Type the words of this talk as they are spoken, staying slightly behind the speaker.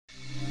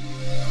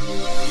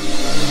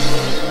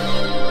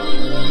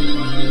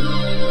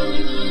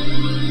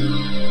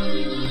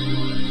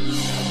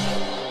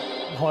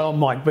I'm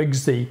Mike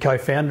Biggs, the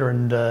co-founder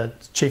and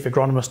chief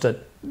agronomist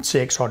at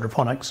CX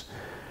Hydroponics,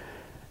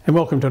 and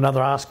welcome to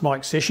another Ask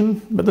Mike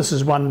session, but this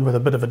is one with a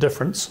bit of a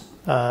difference.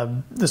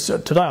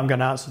 Today I'm going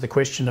to answer the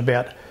question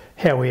about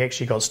how we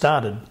actually got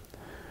started.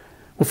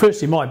 Well,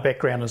 firstly, my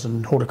background is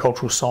in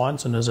horticultural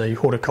science and as a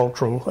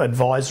horticultural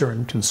advisor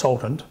and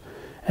consultant,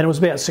 and it was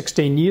about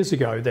 16 years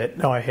ago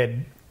that I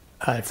had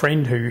a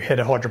friend who had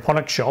a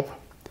hydroponic shop,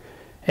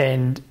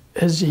 and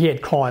he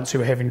had clients who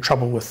were having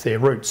trouble with their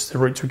roots. The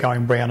roots were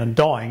going brown and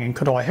dying, and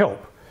could I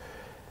help?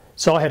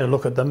 So I had a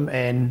look at them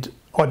and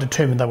I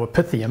determined they were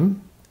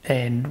Pythium,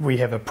 and we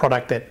have a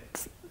product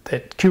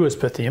that cures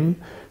Pythium.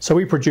 So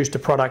we produced a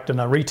product in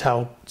a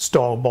retail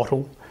style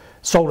bottle,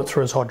 sold it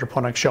through his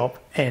hydroponic shop,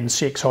 and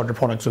CX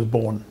Hydroponics was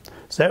born.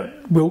 So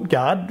that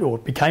Wiltgard, or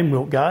became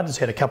Wiltgard, has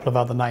had a couple of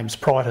other names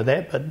prior to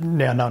that, but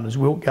now known as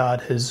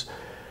Wiltgard, is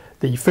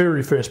the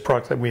very first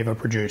product that we ever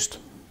produced.